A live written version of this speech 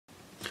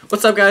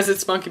What's up, guys?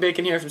 It's Monkey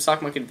Bacon here from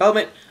Sock Monkey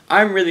Development.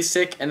 I'm really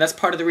sick, and that's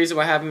part of the reason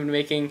why I haven't been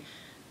making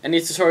any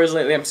tutorials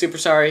lately. I'm super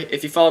sorry.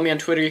 If you follow me on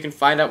Twitter, you can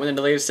find out when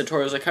the latest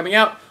tutorials are coming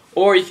out,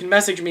 or you can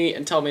message me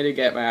and tell me to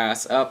get my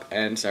ass up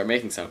and start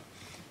making some.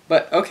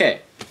 But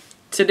okay,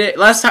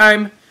 last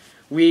time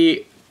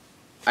I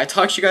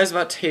talked to you guys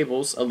about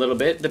tables a little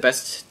bit, the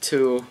best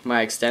to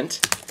my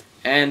extent,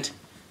 and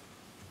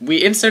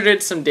we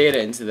inserted some data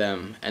into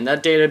them, and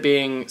that data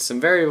being some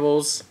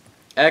variables,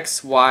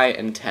 x, y,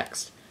 and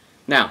text.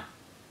 Now,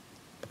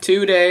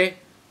 today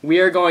we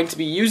are going to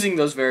be using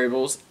those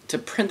variables to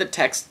print the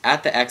text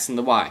at the x and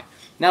the y.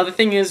 Now the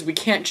thing is, we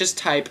can't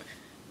just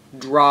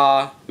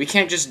draw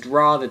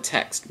the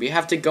text. We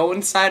have to go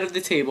inside of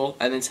the table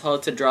and then tell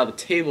it to draw the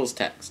table's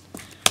text.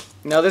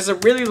 Now there's a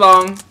really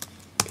long,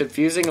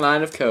 confusing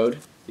line of code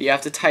that you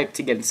have to type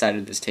to get inside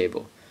of this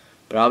table,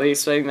 but I'll be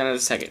explaining that in a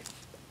second.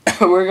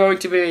 We're going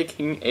to be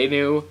making a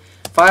new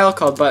file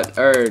called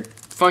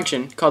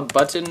function called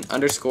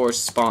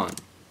button_spawn.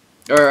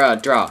 Or,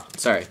 draw.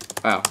 Sorry.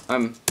 Wow.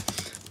 I'm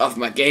off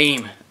my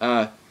game.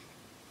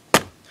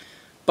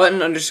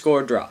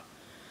 Button_draw.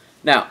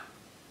 Now,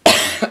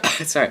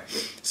 sorry.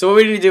 So what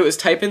we need to do is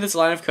type in this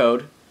line of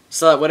code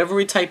so that whatever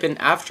we type in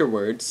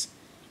afterwards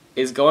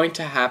is going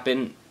to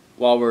happen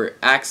while we're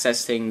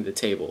accessing the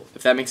table,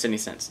 if that makes any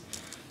sense.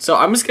 So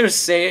I'm just going to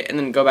say it and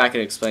then go back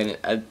and explain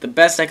it the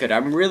best I could.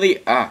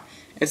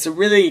 It's a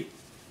really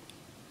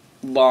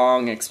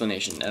long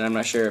explanation, and I'm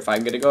not sure if I'm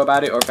going to go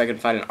about it or if I can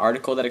find an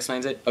article that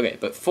explains it. Okay,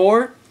 but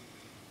for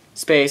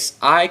space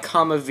I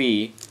comma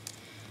v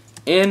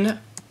in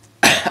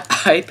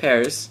I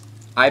pairs,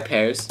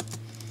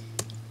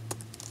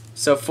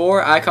 so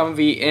for I comma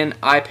v in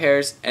I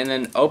pairs, and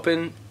then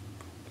open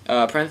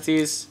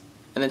parentheses,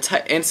 and then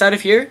inside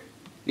of here,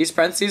 these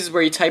parentheses is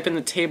where you type in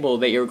the table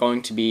that you're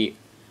going to be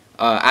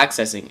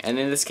accessing, and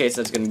in this case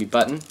that's going to be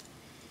button,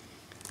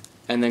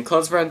 and then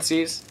close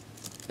parentheses,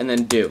 and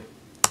then do.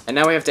 And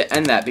now we have to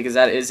end that because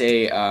that is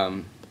a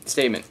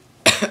statement.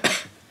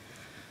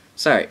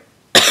 Sorry.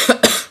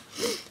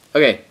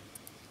 Okay,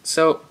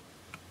 so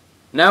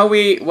now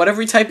whatever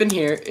we type in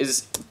here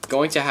is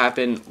going to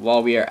happen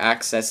while we are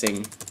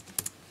accessing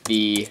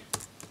the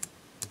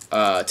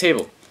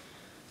table.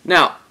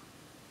 Now,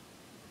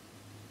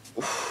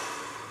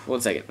 one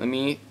second.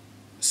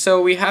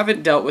 So we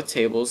haven't dealt with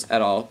tables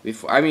at all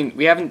before. I mean,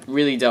 we haven't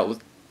really dealt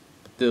with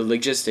the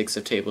logistics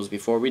of tables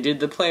before. We did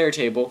the player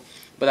table,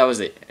 but that was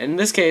it. And in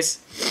this case,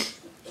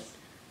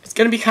 it's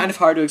going to be kind of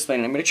hard to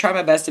explain. I'm going to try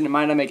my best, and it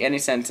might not make any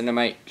sense, and you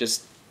might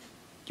just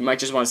want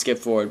to skip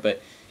forward.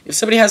 But if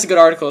somebody has a good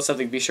article or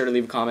something, be sure to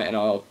leave a comment, and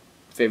I'll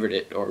favorite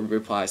it or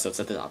reply so it's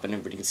at the top and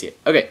everybody can see it.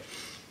 Okay,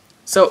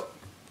 so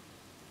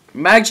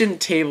imagine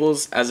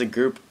tables as a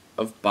group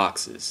of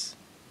boxes.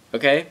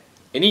 Okay,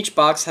 and each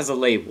box has a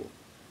label.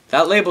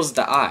 That label's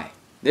the I.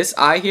 This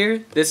I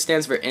here, this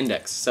stands for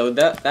index. So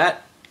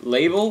that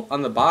label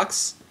on the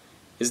box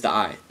is the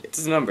I.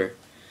 It's a number.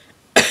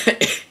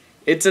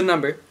 It's a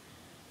number.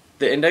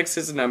 The index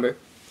is a number.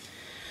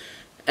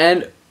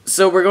 And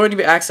so we're going to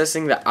be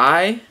accessing the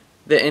I,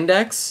 the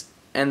index,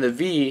 and the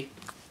V,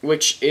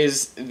 which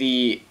is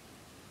the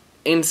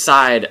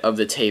inside of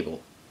the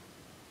table.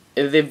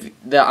 The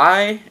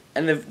I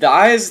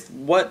is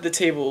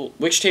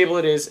which table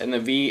it is, and the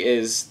V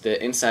is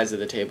the insides of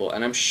the table.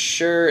 And I'm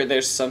sure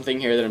there's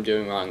something here that I'm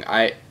doing wrong.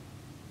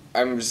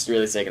 I'm just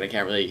really sick and I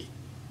can't really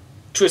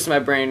twist my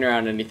brain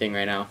around anything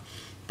right now.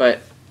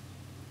 But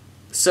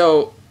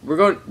so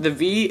the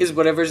V is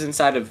whatever's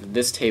inside of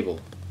this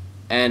table,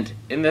 and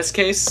in this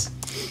case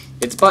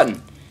it's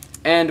button.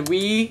 And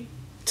to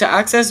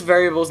access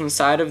variables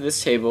inside of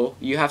this table,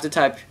 you have to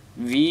type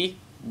v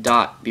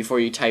dot before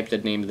you type the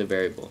name of the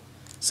variable.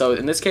 So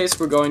in this case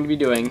we're going to be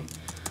doing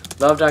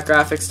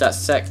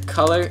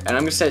love.graphics.setColor, and I'm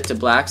going to set it to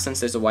black since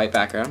there's a white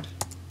background,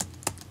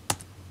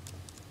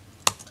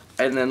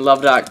 and then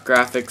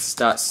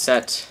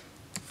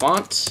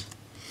love.graphics.setFont.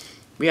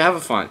 We have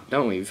a font,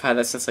 don't we? We've had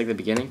that since like the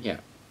beginning. Yeah.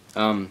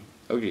 Oh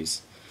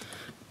geez.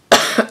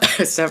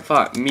 Set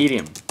font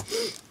medium.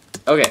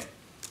 Okay.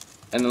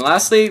 And then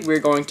lastly, we're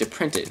going to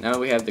print it. Now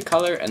we have the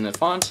color and the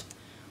font.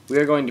 We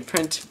are going to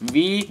print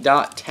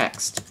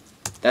v.text.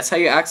 That's how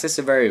you access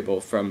a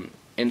variable from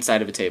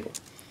inside of a table.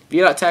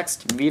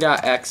 v.text,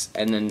 v.x,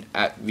 and then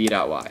at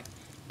v.y.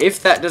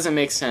 If that doesn't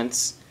make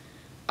sense,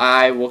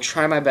 I will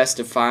try my best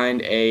to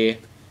find a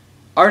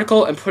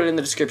article and put it in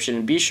the description,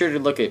 and be sure to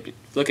look at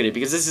it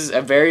because this is a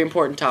very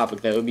important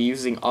topic that we'll be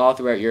using all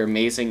throughout your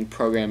amazing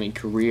programming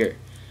career.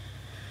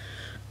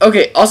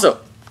 Okay,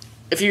 also,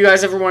 if you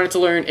guys ever wanted to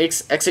learn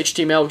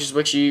XHTML, which is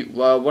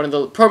one of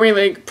the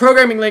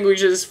programming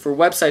languages for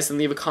websites, then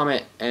leave a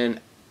comment and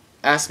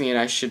ask me, and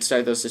I should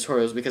start those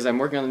tutorials because I'm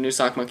working on the new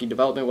Sock Monkey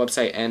development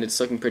website, and it's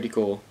looking pretty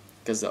cool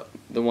because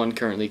the one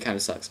currently kind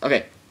of sucks.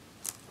 Okay,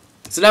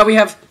 so now we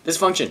have this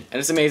function, and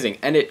it's amazing,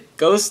 and it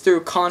goes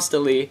through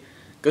constantly.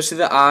 Goes to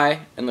the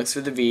I and looks for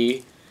the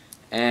V,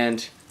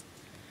 and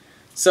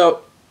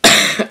so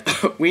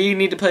we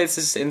need to place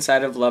this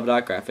inside of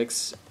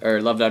love.graphics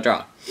or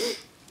love.draw.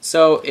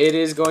 So it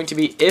is going to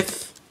be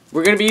if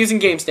we're going to be using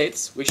game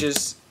states, which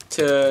is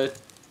to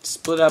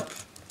split up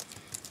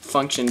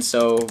functions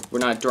so we're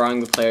not drawing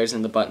the players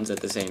and the buttons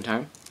at the same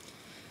time.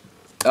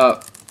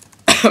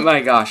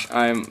 My gosh,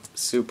 I'm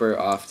super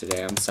off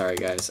today. I'm sorry,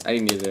 guys. I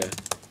needed to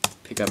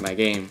pick up my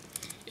game.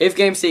 If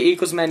game state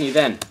equals menu,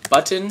 then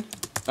button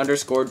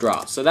underscore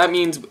draw. So that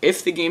means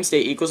if the game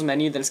state equals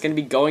menu, then it's going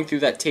to be going through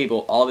that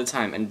table all the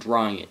time and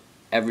drawing it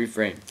every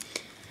frame.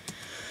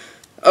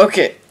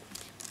 Okay.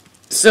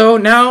 So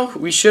now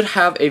we should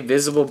have a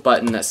visible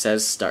button that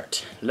says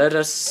start. Let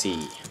us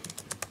see.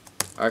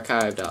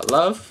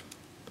 Archive.love,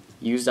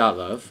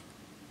 use.love,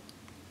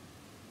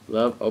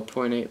 love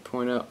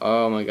 0.8.0.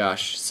 Oh my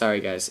gosh, sorry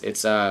guys.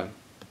 It's something's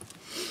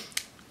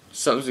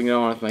going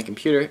on with my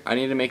computer. I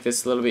need to make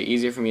this a little bit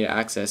easier for me to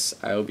access.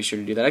 I will be sure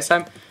to do that next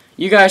time.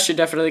 You guys should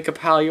definitely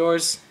compile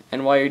yours,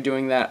 and while you're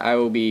doing that, I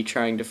will be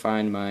trying to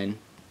find mine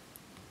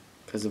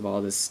because of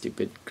all this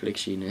stupid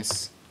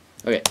glitchiness.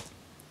 Okay,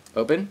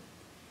 open.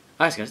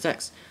 I just got a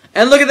text.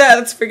 And look at that,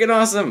 that's freaking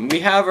awesome. We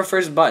have our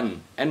first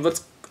button. And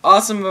what's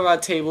awesome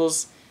about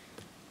tables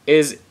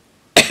is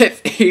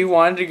if you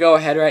wanted to go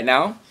ahead right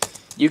now,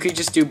 you could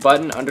just do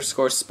button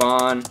underscore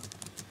spawn,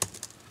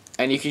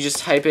 and you can just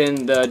type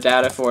in the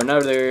data for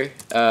another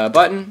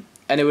button,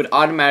 and it would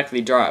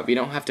automatically draw it. We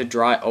don't have to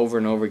draw it over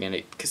and over again.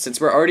 Because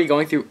since we're already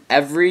going through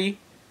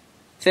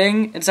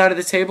everything inside of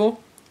the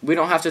table, we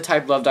don't have to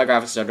type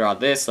love.graphics to draw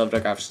this,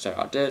 love.graphics to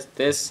draw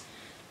this.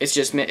 It's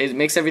just, it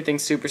makes everything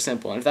super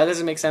simple. And if that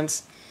doesn't make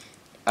sense,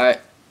 like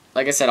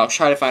I said, I'll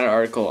try to find an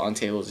article on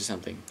tables or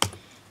something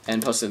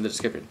and post it in the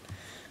description.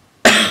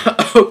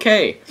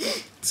 Okay,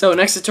 so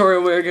next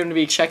tutorial we're going to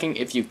be checking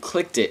if you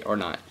clicked it or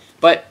not.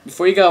 But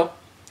before you go,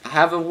 I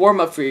have a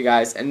warm-up for you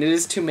guys, and it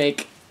is to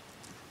make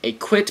a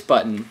quit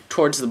button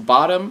towards the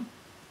bottom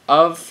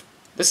of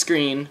the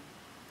screen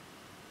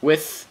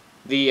with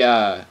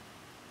the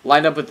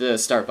lined up with the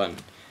start button.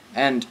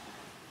 And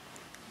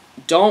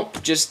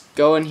don't just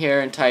go in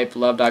here and type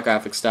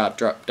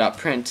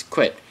love.graphics.print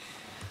quit.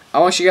 I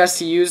want you guys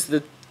to use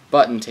the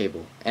button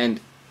table,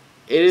 and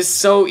it is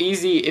so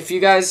easy. If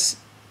you guys,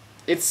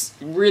 it's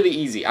really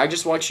easy. I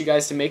just want you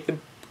guys to make the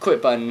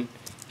quit button,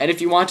 and if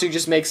you want to,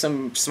 just make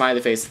some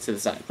smiley face to the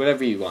side,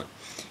 whatever you want,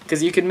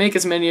 because you can make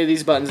as many of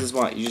these buttons as you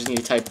want. You just need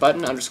to type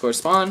button underscore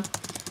spawn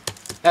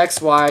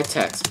XY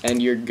text,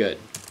 and you're good.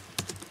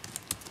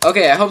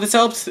 Okay, I hope this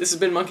helps. This has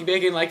been Monkey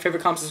Bacon. Like,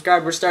 favorite, comment,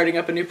 subscribe. We're starting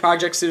up a new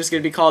project soon. It's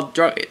going to be called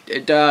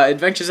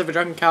Adventures of a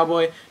Drunken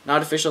Cowboy.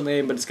 Not official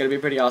name, but it's going to be a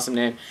pretty awesome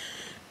name.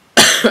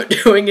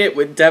 Doing it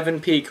with Devin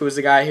Peak, who is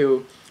a guy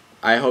who,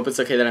 I hope it's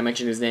okay that I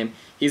mentioned his name.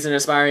 He's an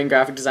aspiring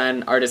graphic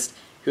design artist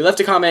who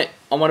left a comment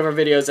on one of our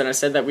videos, and I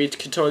said that we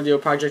could totally do a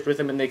project with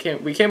him, and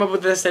we came up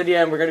with this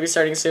idea, and we're going to be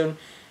starting soon.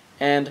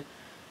 And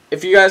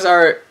if you guys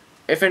are,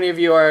 if any of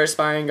you are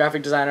aspiring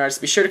graphic design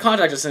artists, be sure to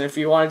contact us, and if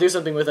you want to do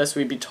something with us,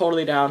 we'd be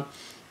totally down.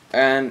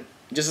 And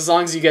just as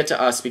long as you get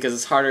to us, because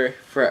it's harder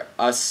for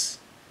us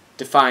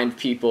to find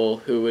people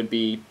who would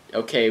be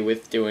okay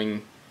with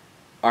doing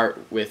art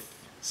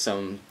with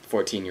some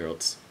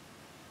 14-year-olds.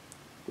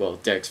 Well,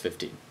 Derek's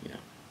 15, you know,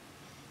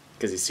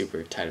 because he's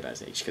super tight about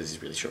his age, because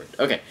he's really short.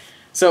 Okay,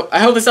 so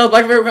I hope this helped.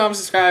 Like, favorite, comment,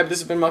 subscribe. This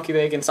has been Monkey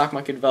Bacon, Sock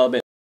Monkey Development.